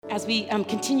As we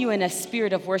continue in a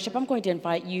spirit of worship, I'm going to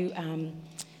invite you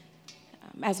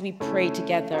as we pray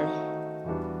together.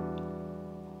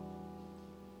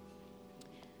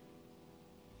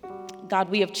 God,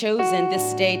 we have chosen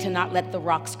this day to not let the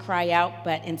rocks cry out,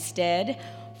 but instead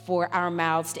for our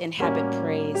mouths to inhabit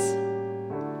praise.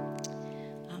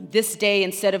 This day,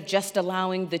 instead of just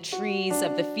allowing the trees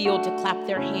of the field to clap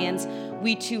their hands,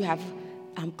 we too have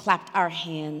clapped our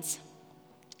hands.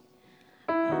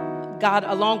 God,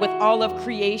 along with all of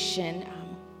creation,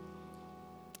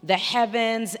 the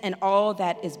heavens and all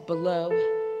that is below,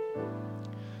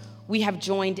 we have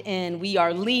joined in. We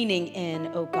are leaning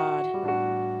in, oh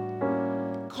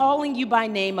God, calling you by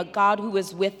name, a God who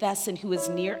is with us and who is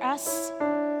near us,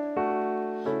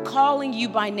 calling you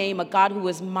by name, a God who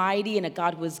is mighty and a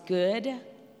God who is good,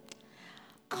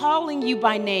 calling you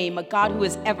by name, a God who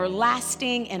is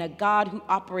everlasting and a God who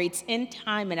operates in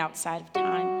time and outside of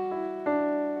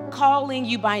time, calling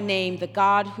you by name, the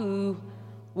God who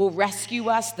will rescue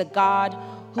us, the God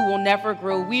who will never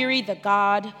grow weary, the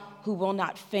God who will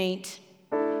not faint,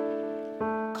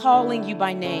 calling you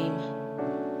by name.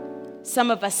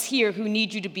 Some of us here who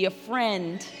need you to be a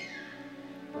friend,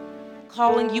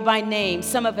 calling you by name.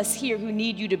 Some of us here who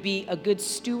need you to be a good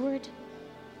steward,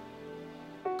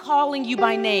 calling you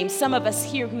by name. Some of us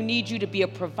here who need you to be a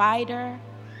provider,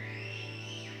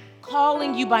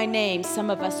 calling you by name. Some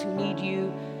of us who need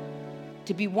you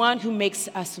to be one who makes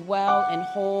us well and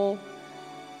whole,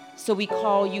 so we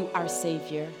call you our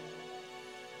Savior.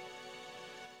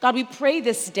 God, we pray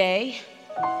this day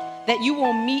that you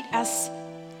will meet us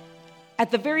at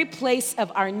the very place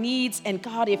of our needs, and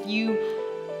God, if you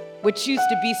would choose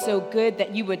to be so good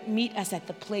that you would meet us at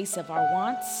the place of our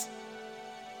wants,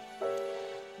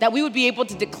 that we would be able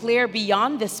to declare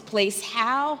beyond this place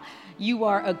how you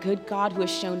are a good God who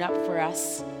has shown up for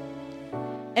us,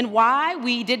 and why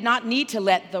we did not need to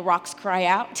let the rocks cry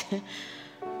out,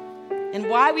 and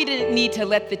why we didn't need to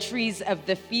let the trees of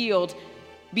the field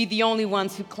be the only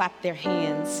ones who clap their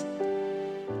hands.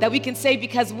 That we can say,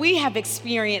 because we have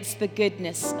experienced the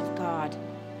goodness of God,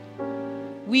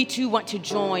 we too want to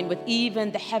join with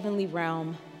even the heavenly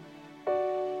realm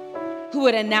who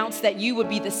would announce that you would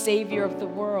be the Savior of the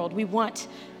world. We want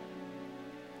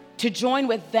to join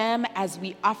with them as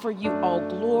we offer you all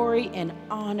glory and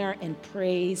honor and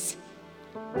praise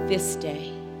this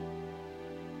day.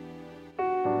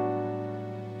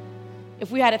 If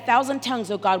we had 1,000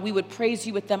 tongues, oh God, we would praise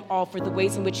you with them all for the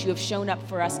ways in which you have shown up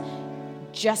for us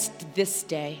just this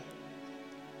day.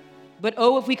 But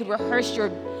oh, if we could rehearse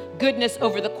your goodness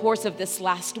over the course of this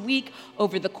last week,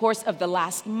 over the course of the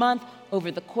last month, over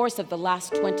the course of the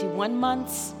last 21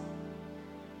 months,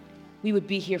 we would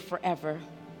be here forever.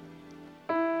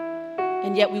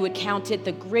 And yet we would count it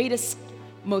the greatest,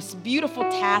 most beautiful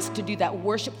task to do that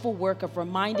worshipful work of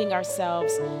reminding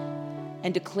ourselves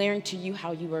and declaring to you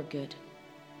how you are good.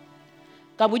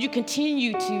 God, would you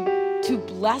continue to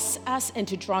bless us and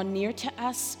to draw near to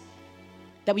us,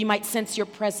 that we might sense your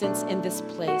presence in this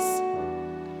place.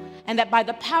 And that by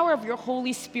the power of your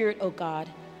Holy Spirit, oh God,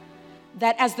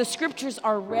 that as the scriptures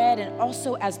are read and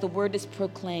also as the word is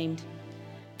proclaimed,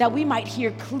 that we might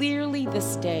hear clearly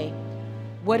this day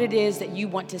what it is that you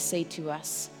want to say to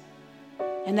us,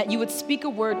 and that you would speak a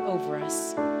word over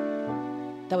us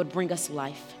that would bring us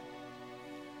life.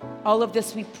 All of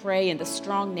this we pray in the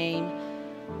strong name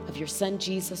of your Son,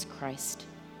 Jesus Christ,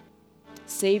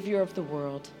 Savior of the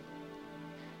world,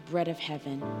 bread of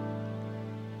heaven,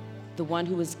 the one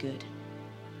who is good.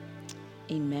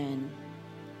 Amen.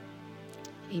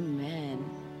 Amen.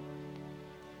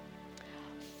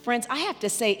 Friends, I have to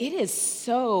say, it is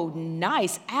so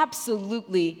nice,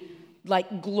 absolutely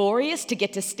glorious to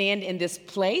get to stand in this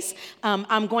place.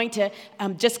 I'm going to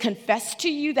just confess to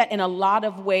you that in a lot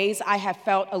of ways I have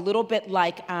felt a little bit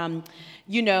like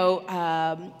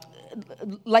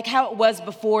how it was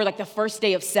before, the first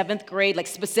day of 7th grade,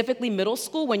 specifically middle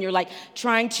school, when you're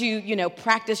trying to,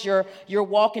 practice your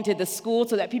walk into the school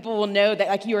so that people will know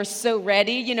that you are so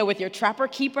ready, with your trapper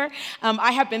keeper.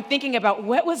 I have been thinking about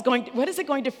what is it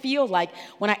going to feel like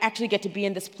when I actually get to be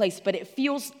in this place, but it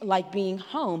feels like being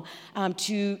home,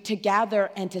 to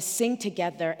gather and to sing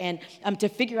together and to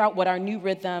figure out what our new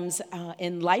rhythms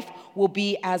in life will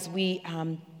be as we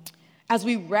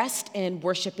rest in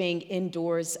worshiping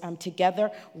indoors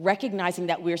together, recognizing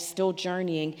that we're still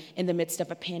journeying in the midst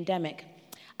of a pandemic.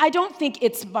 I don't think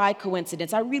it's by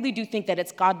coincidence. I really do think that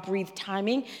it's God-breathed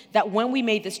timing that when we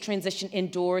made this transition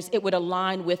indoors, it would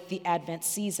align with the Advent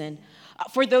season.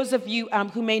 For those of you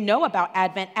who may know about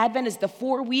Advent, Advent is the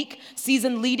 4-week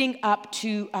season leading up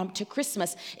to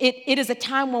Christmas. It is a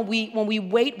time when we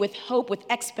wait with hope, with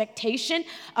expectation,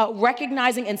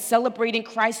 recognizing and celebrating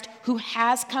Christ who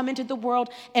has come into the world,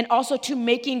 and also to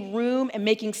making room and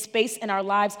making space in our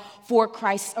lives for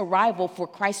Christ's arrival, for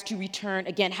Christ to return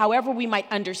again, however we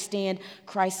might understand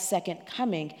Christ's second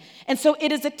coming. And so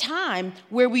it is a time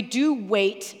where we do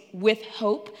wait with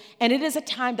hope, and it is a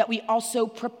time that we also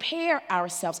prepare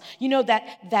ourselves. You know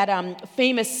that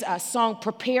famous song,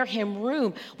 Prepare Him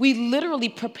Room. We literally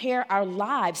prepare our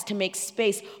lives to make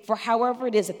space for however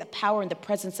it is that the power and the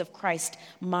presence of Christ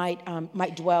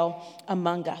might dwell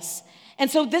among us. And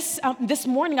so this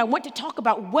morning, I want to talk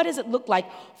about what does it look like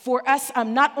for us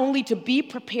not only to be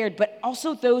prepared, but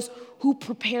also those who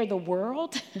prepare the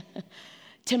world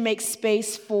to make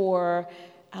space for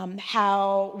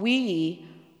how we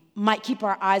might keep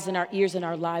our eyes and our ears and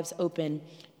our lives open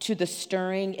to the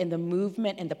stirring and the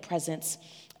movement and the presence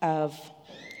of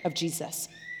Jesus.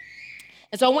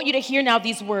 And so I want you to hear now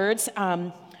these words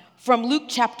from Luke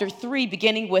chapter 3,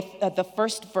 beginning with the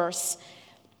first verse,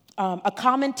 a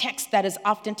common text that is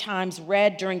oftentimes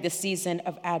read during the season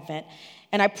of Advent.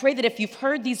 And I pray that if you've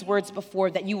heard these words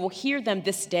before, that you will hear them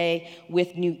this day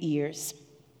with new ears.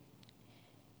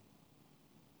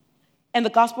 And the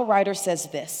gospel writer says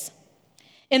this: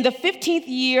 "In the 15th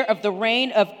year of the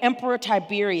reign of Emperor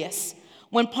Tiberius,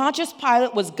 when Pontius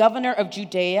Pilate was governor of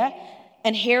Judea,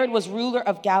 and Herod was ruler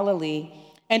of Galilee,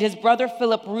 and his brother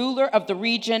Philip ruler of the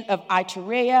region of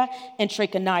Iturea and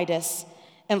Trachonitis,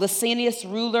 and Lysanias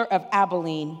ruler of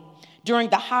Abilene, during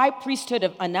the high priesthood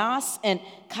of Annas and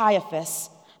Caiaphas,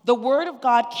 the word of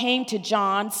God came to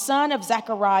John, son of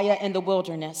Zechariah, in the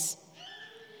wilderness.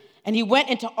 And he went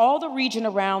into all the region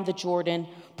around the Jordan,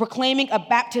 proclaiming a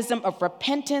baptism of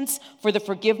repentance for the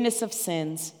forgiveness of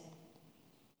sins,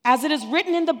 as it is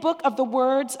written in the book of the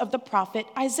words of the prophet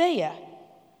Isaiah,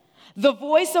 the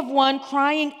voice of one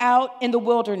crying out in the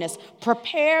wilderness,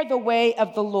 prepare the way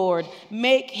of the Lord,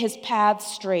 make his paths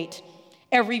straight.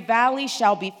 Every valley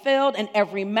shall be filled, and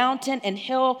every mountain and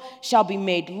hill shall be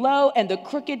made low, and the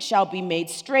crooked shall be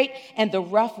made straight, and the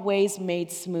rough ways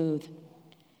made smooth.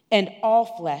 And all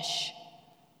flesh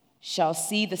shall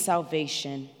see the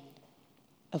salvation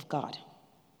of God."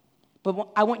 But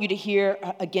I want you to hear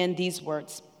again these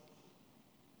words.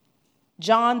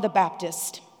 John the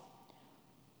Baptist,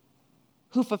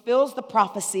 who fulfills the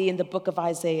prophecy in the book of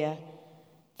Isaiah,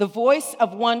 the voice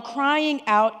of one crying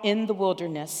out in the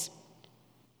wilderness,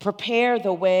 prepare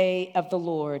the way of the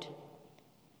Lord,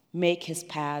 make his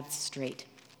paths straight.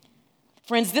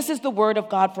 Friends, this is the word of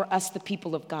God for us, the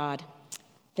people of God.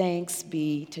 Thanks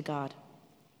be to God.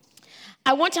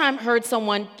 I one time heard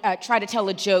someone try to tell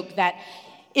a joke that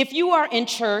if you are in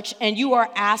church and you are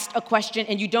asked a question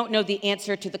and you don't know the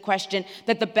answer to the question,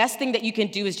 that the best thing that you can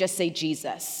do is just say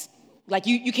Jesus. Like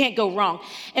you can't go wrong.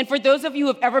 And for those of you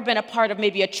who have ever been a part of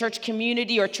maybe a church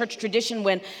community or church tradition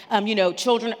when,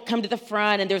 children come to the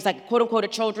front and there's like quote unquote a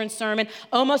children's sermon,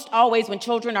 almost always when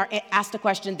children are asked a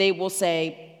question, they'll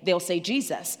say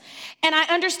Jesus. And I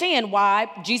understand why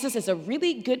Jesus is a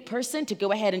really good person to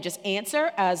go ahead and just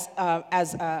answer as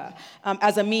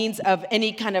a means of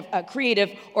any kind of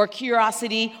creative or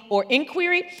curiosity or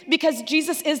inquiry, because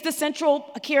Jesus is the central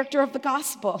character of the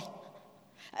gospel.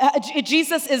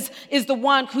 Jesus is the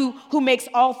one who makes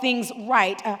all things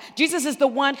right. Jesus is the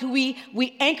one who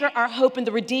we anchor our hope in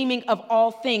the redeeming of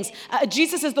all things.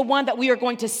 Jesus is the one that we are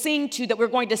going to sing to, that we're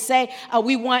going to say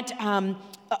we want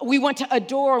to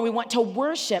adore, we want to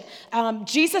worship.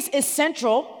 Jesus is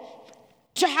central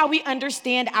to how we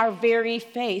understand our very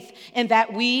faith, and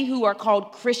that we who are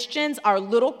called Christians, our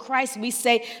little Christ, we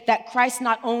say that Christ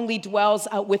not only dwells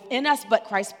within us, but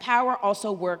Christ's power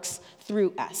also works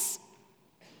through us.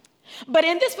 But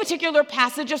in this particular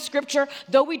passage of scripture,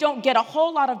 though we don't get a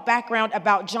whole lot of background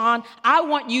about John, I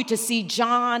want you to see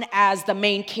John as the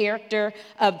main character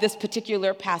of this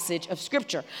particular passage of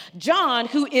scripture. John,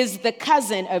 who is the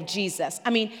cousin of Jesus.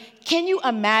 I mean, can you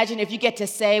imagine if you get to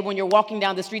say when you're walking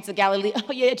down the streets of Galilee,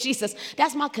 oh yeah, Jesus,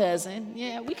 that's my cousin.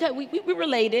 Yeah, we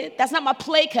related. That's not my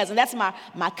play cousin. That's my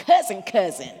cousin.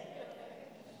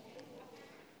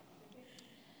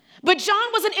 But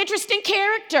John was an interesting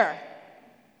character.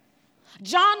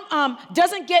 John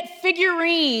doesn't get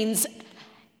figurines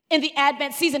in the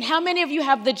Advent season. How many of you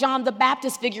have the John the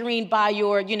Baptist figurine by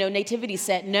your, nativity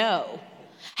set? No.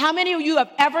 How many of you have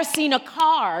ever seen a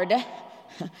card,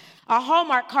 a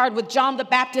Hallmark card with John the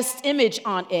Baptist's image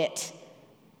on it?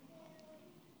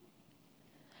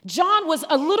 John was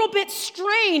a little bit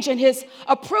strange in his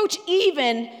approach,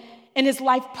 even in his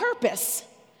life purpose.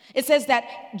 It says that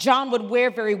John would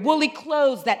wear very woolly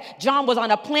clothes, that John was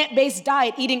on a plant-based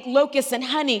diet, eating locusts and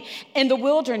honey in the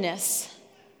wilderness.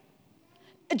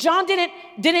 John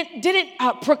didn't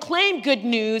proclaim good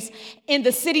news in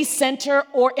the city center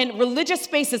or in religious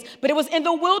spaces, but it was in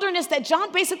the wilderness that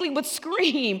John basically would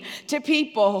scream to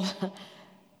people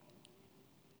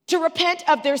to repent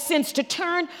of their sins, to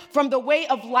turn from the way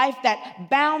of life that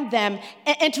bound them,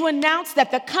 and to announce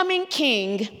that the coming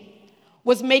king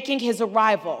was making his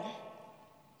arrival.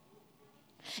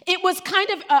 It was kind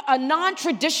of a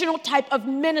non-traditional type of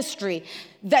ministry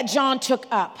that John took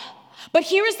up. But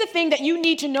here is the thing that you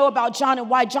need to know about John and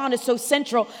why John is so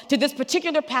central to this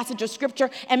particular passage of scripture,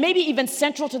 and maybe even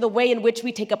central to the way in which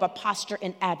we take up a posture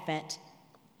in Advent,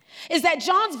 is that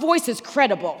John's voice is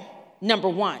credible, number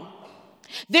one.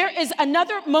 There is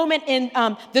another moment in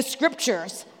the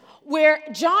scriptures where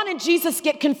John and Jesus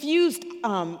get confused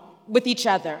with each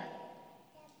other.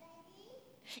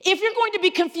 If you're going to be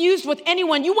confused with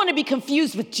anyone, you want to be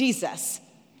confused with Jesus.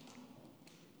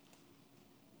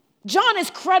 John is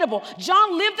credible.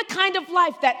 John lived the kind of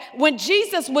life that when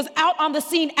Jesus was out on the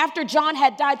scene after John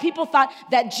had died, people thought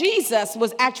that Jesus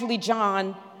was actually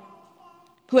John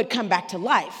who had come back to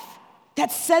life.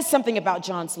 That says something about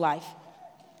John's life.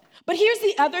 But here's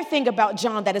the other thing about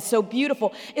John that is so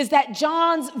beautiful, is that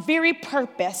John's very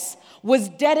purpose was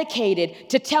dedicated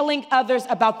to telling others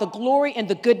about the glory and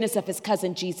the goodness of his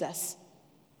cousin Jesus.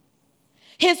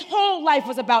 His whole life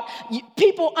was about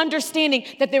people understanding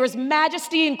that there is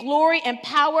majesty and glory and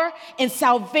power and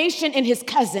salvation in his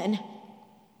cousin.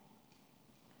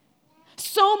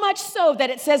 So much so that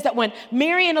it says that when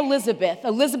Mary and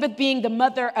Elizabeth being the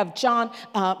mother of John,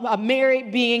 Mary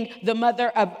being the mother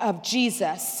of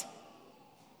Jesus,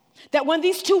 that when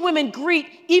these two women greet,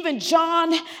 even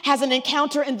John has an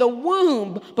encounter in the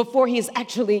womb before he has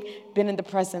actually been in the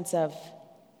presence of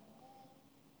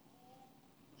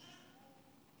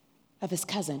his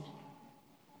cousin.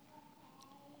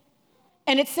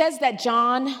 And it says that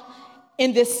John,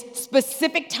 in this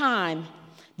specific time,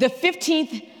 the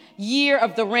 15th year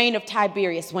of the reign of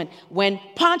Tiberius, when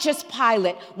Pontius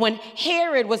Pilate, when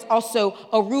Herod was also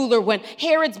a ruler, when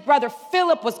Herod's brother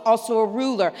Philip was also a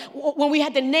ruler, when we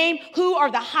had to name who are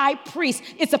the high priests,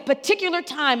 it's a particular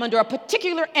time under a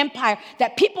particular empire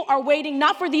that people are waiting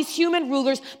not for these human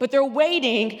rulers, but they're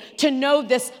waiting to know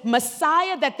this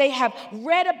Messiah that they have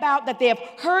read about, that they have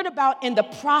heard about in the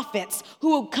prophets, who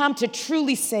will come to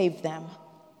truly save them.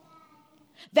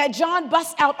 That John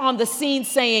busts out on the scene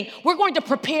saying, we're going to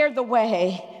prepare the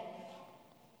way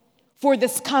for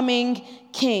this coming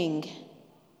king.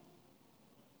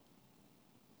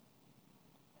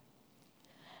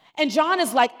 And John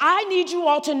is like, I need you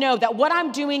all to know that what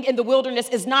I'm doing in the wilderness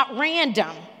is not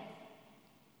random.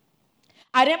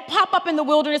 I didn't pop up in the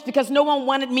wilderness because no one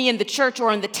wanted me in the church or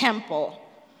in the temple.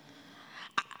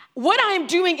 What I am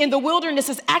doing in the wilderness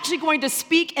is actually going to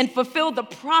speak and fulfill the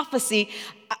prophecy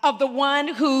of the one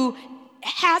who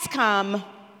has come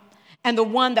and the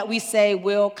one that we say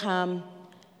will come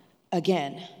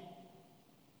again.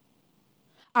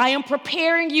 I am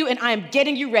preparing you and I am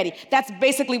getting you ready. That's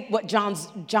basically what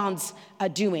John's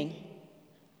doing.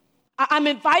 I'm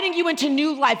inviting you into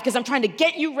new life because I'm trying to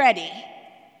get you ready.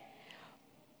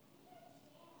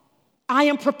 I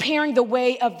am preparing the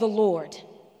way of the Lord.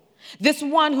 This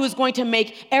one who is going to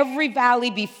make every valley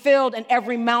be filled and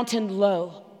every mountain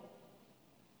low.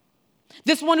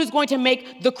 This one who's going to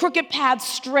make the crooked paths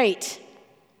straight.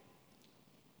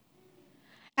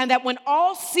 And that when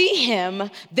all see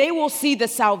him, they will see the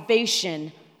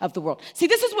salvation of the world. See,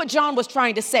 this is what John was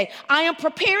trying to say. I am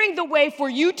preparing the way for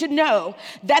you to know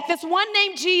that this one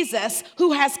named Jesus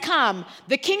who has come,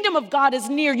 the kingdom of God is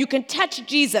near. You can touch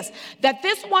Jesus. That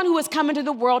this one who has come into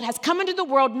the world has come into the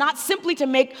world not simply to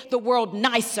make the world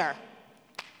nicer,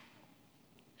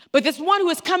 but this one who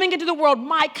is coming into the world,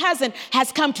 my cousin,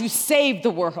 has come to save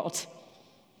the world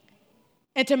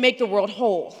and to make the world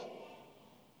whole.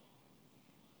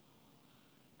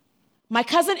 My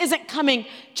cousin isn't coming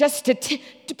just to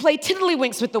play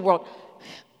tiddlywinks with the world.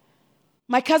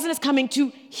 My cousin is coming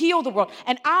to heal the world.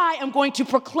 And I am going to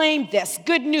proclaim this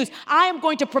good news. I am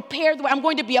going to prepare the way. I'm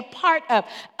going to be a part of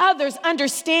others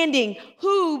understanding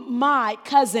who my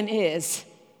cousin is.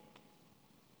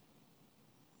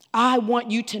 I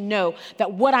want you to know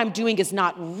that what I'm doing is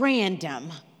not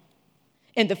random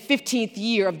in the 15th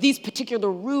year of these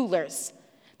particular rulers,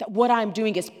 that what I'm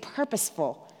doing is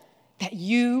purposeful, that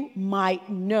you might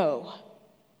know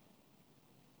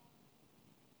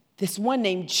this one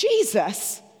named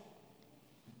Jesus.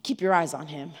 Keep your eyes on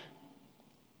him.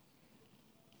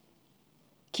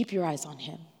 Keep your eyes on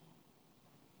him.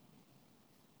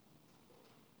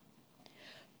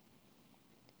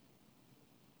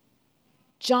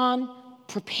 John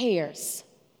prepares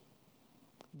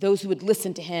those who would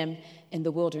listen to him in the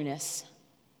wilderness.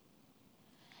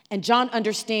 And John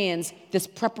understands this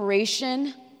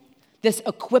preparation, this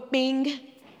equipping,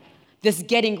 this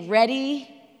getting ready,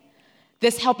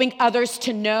 this helping others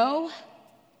to know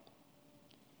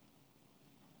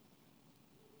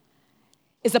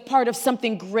is a part of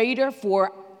something greater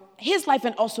for his life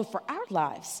and also for our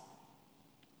lives.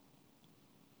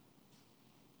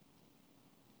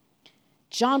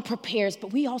 John prepares,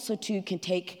 but we also too can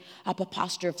take up a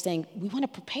posture of saying, we want to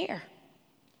prepare.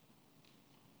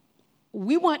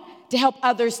 We want to help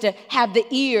others to have the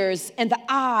ears and the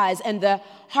eyes and the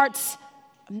hearts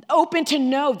open to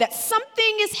know that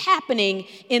something is happening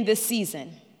in this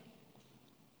season.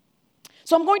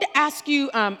 So I'm going to ask you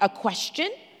a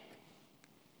question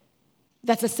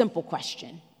that's a simple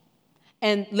question.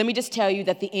 And let me just tell you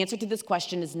that the answer to this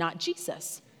question is not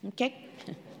Jesus, okay?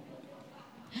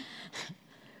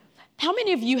 How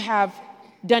many of you have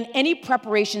done any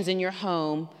preparations in your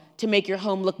home to make your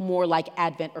home look more like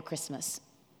Advent or Christmas?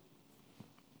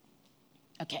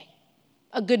 Okay,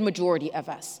 a good majority of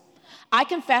us. I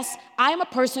confess, I am a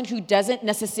person who doesn't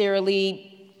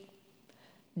necessarily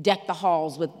deck the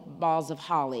halls with balls of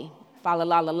holly. Fa la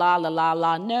la la la la la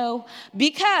la, no.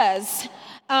 Because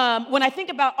when I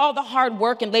think about all the hard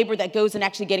work and labor that goes in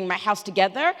actually getting my house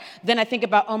together, then I think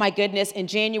about, oh my goodness, in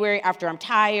January after I'm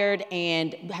tired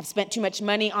and have spent too much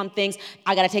money on things,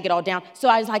 I gotta take it all down. So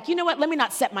I was like, you know what, let me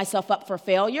not set myself up for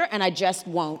failure, and I just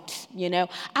won't,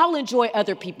 I'll enjoy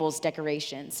other people's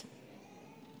decorations.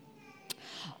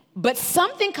 But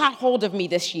something caught hold of me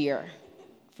this year,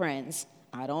 friends.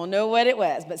 I don't know what it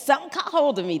was, but something caught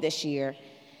hold of me this year.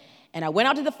 And I went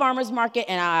out to the farmer's market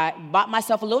and I bought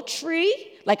myself a little tree,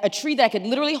 like a tree that I could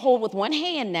literally hold with one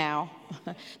hand now,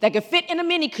 that could fit in a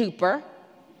Mini Cooper,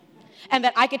 and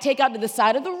that I could take out to the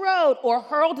side of the road or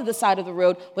hurl to the side of the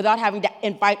road without having to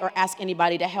invite or ask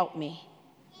anybody to help me.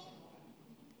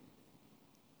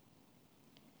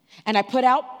 And I put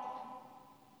out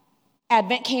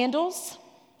Advent candles,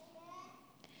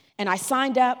 and I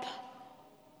signed up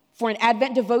for an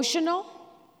Advent devotional.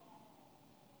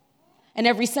 And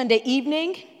every Sunday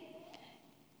evening,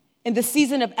 in the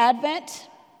season of Advent,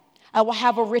 I will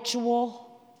have a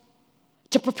ritual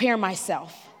to prepare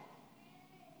myself.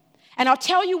 And I'll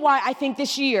tell you why I think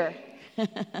this year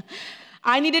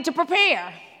I needed to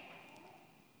prepare.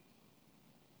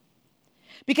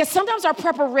 Because sometimes our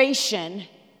preparation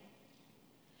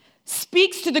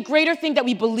speaks to the greater thing that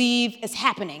we believe is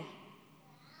happening.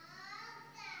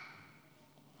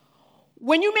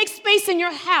 When you make space in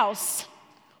your house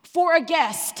for a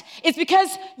guest, it's because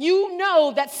you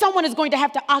know that someone is going to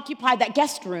have to occupy that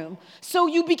guest room. So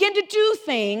you begin to do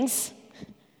things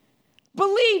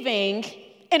believing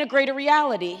in a greater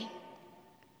reality.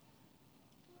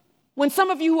 When some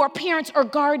of you who are parents or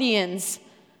guardians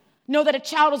know that a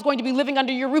child is going to be living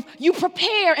under your roof, you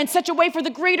prepare in such a way for the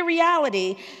greater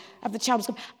reality of the child's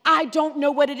coming. I don't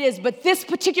know what it is, but this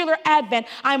particular Advent,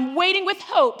 I'm waiting with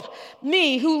hope.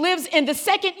 Me, who lives in the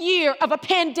second year of a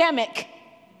pandemic,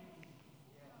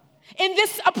 in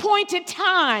this appointed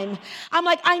time, I'm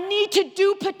like, I need to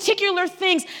do particular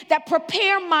things that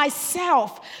prepare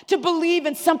myself to believe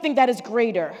in something that is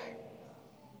greater.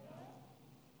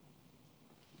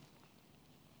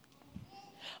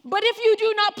 But if you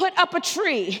do not put up a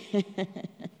tree,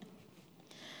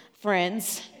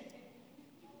 friends,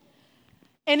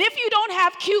 and if you don't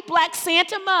have cute black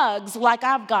Santa mugs like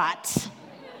I've got,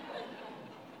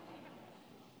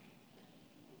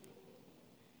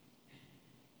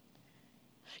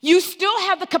 you still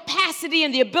have the capacity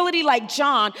and the ability, like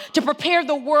John, to prepare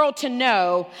the world to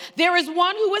know there is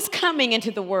one who is coming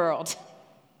into the world.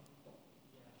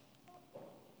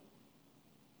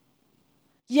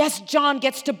 Yes, John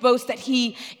gets to boast that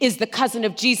he is the cousin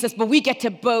of Jesus, but we get to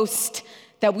boast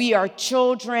that we are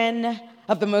children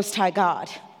of the Most High God.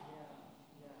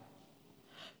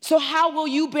 So how will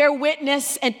you bear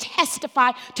witness and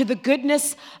testify to the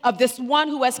goodness of this one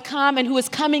who has come and who is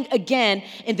coming again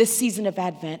in this season of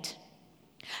Advent?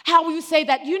 How will you say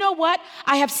that, you know what?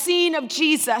 I have seen of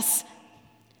Jesus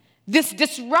this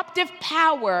disruptive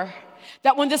power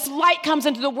that when this light comes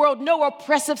into the world, no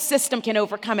oppressive system can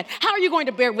overcome it. How are you going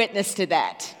to bear witness to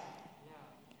that?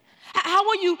 How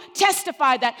will you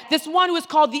testify that this one who is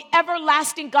called the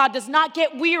everlasting God does not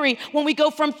get weary when we go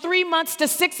from 3 months to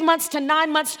 6 months to 9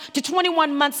 months to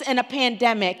 21 months in a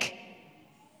pandemic?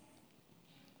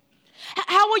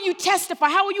 How will you testify?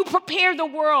 How will you prepare the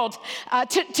world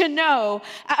to know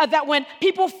that when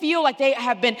people feel like they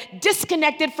have been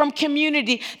disconnected from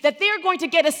community, that they're going to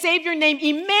get a Savior named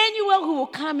Emmanuel who will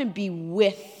come and be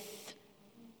with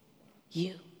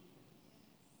you.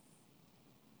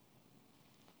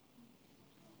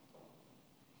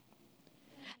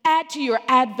 Add to your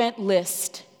Advent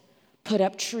list, put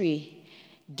up tree,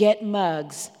 get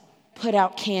mugs, put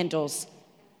out candles,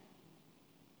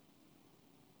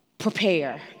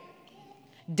 prepare,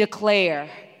 declare,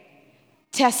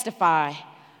 testify,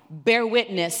 bear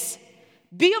witness,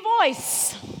 be a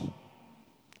voice,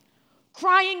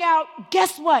 crying out,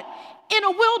 guess what? In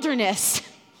a wilderness.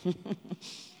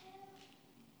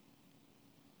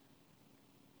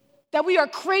 That we are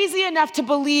crazy enough to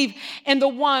believe in the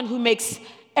one who makes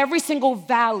every single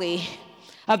valley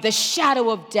of the shadow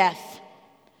of death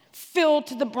filled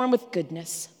to the brim with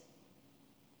goodness,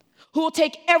 who will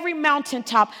take every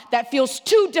mountaintop that feels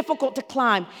too difficult to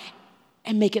climb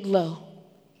and make it low,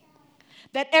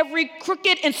 that every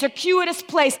crooked and circuitous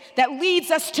place that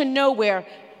leads us to nowhere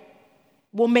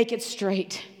will make it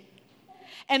straight,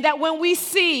 and that when we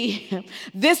see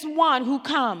this one who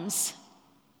comes,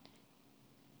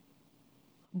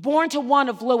 born to one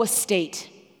of low estate,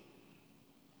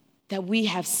 that we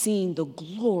have seen the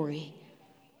glory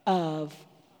of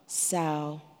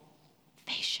salvation.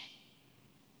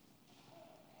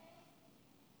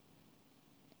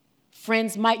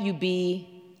 Friends, might you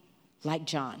be like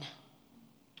John?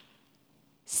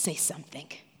 Say something.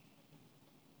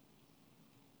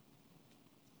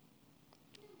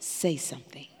 Say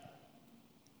something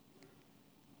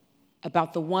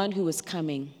about the one who is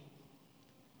coming.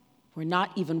 We're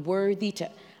not even worthy to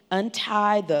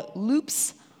untie the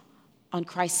loops on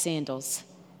Christ's sandals.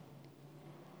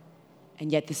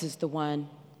 And yet this is the one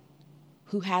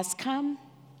who has come,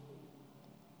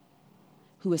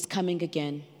 who is coming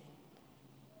again,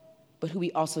 but who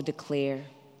we also declare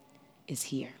is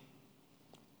here.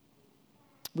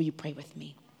 Will you pray with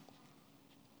me?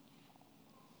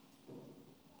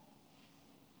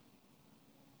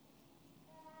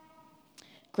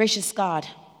 Gracious God,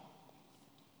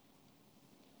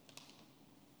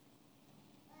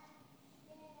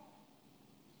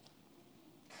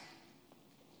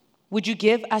 would you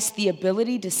give us the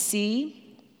ability to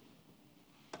see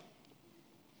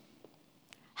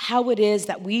how it is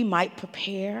that we might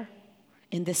prepare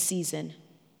in this season?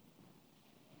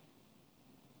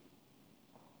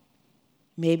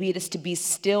 Maybe it is to be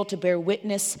still, to bear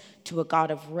witness to a God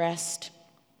of rest.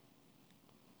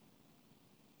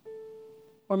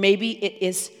 Or maybe it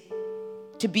is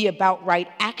to be about right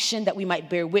action, that we might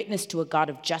bear witness to a God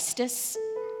of justice.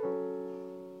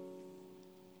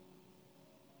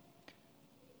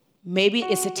 Maybe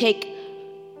it's to take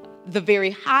the very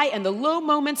high and the low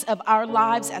moments of our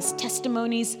lives as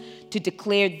testimonies to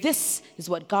declare, this is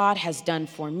what God has done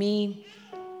for me,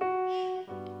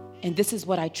 and this is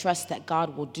what I trust that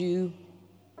God will do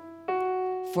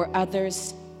for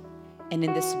others and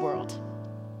in this world.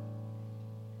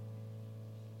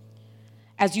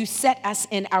 As you set us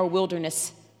in our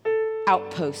wilderness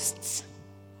outposts,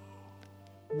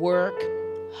 work,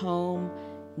 home,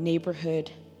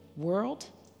 neighborhood, world,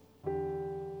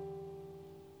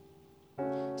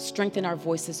 strengthen our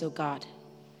voices, O God,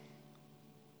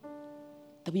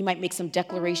 that we might make some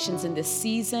declarations in this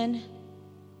season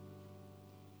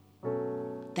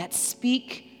that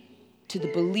speak to the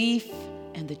belief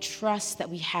and the trust that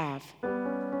we have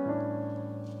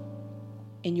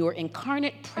in your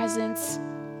incarnate presence,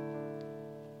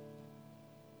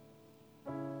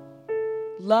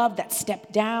 love that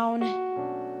stepped down,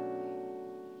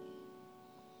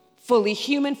 fully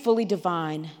human, fully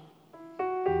divine,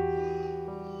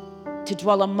 to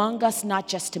dwell among us, not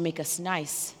just to make us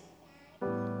nice,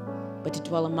 but to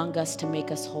dwell among us to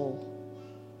make us whole.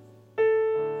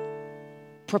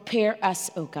 Prepare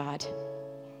us, O God,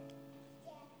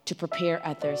 to prepare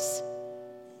others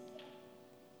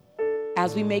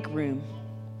as we make room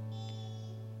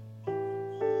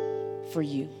for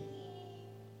you.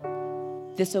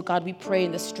 This, O God, we pray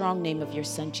in the strong name of your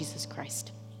Son, Jesus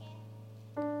Christ.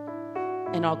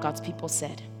 And all God's people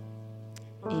said,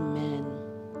 amen.